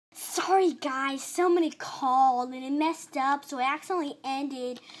Sorry guys, somebody called and it messed up, so I accidentally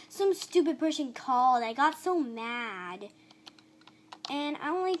ended. Some stupid person called. I got so mad. And I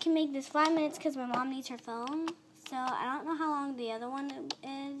only can make this 5 minutes because my mom needs her phone. So I don't know how long the other one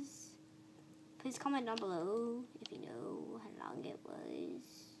is. Please comment down below if you know how long it was.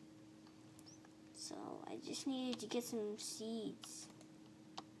 So I just needed to get some seeds.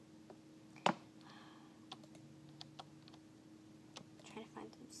 Trying to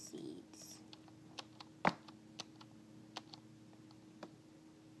find some seeds.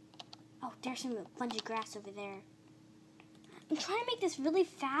 Oh, there's a bunch of grass over there. I'm trying to make this really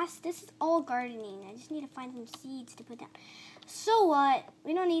fast. This is all gardening. I just need to find some seeds to put down. So what?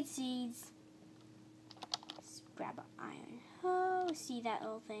 We don't need seeds. Let's grab an iron hoe. See that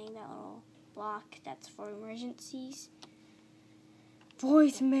little thing, that little block? That's for emergencies.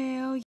 Voicemail.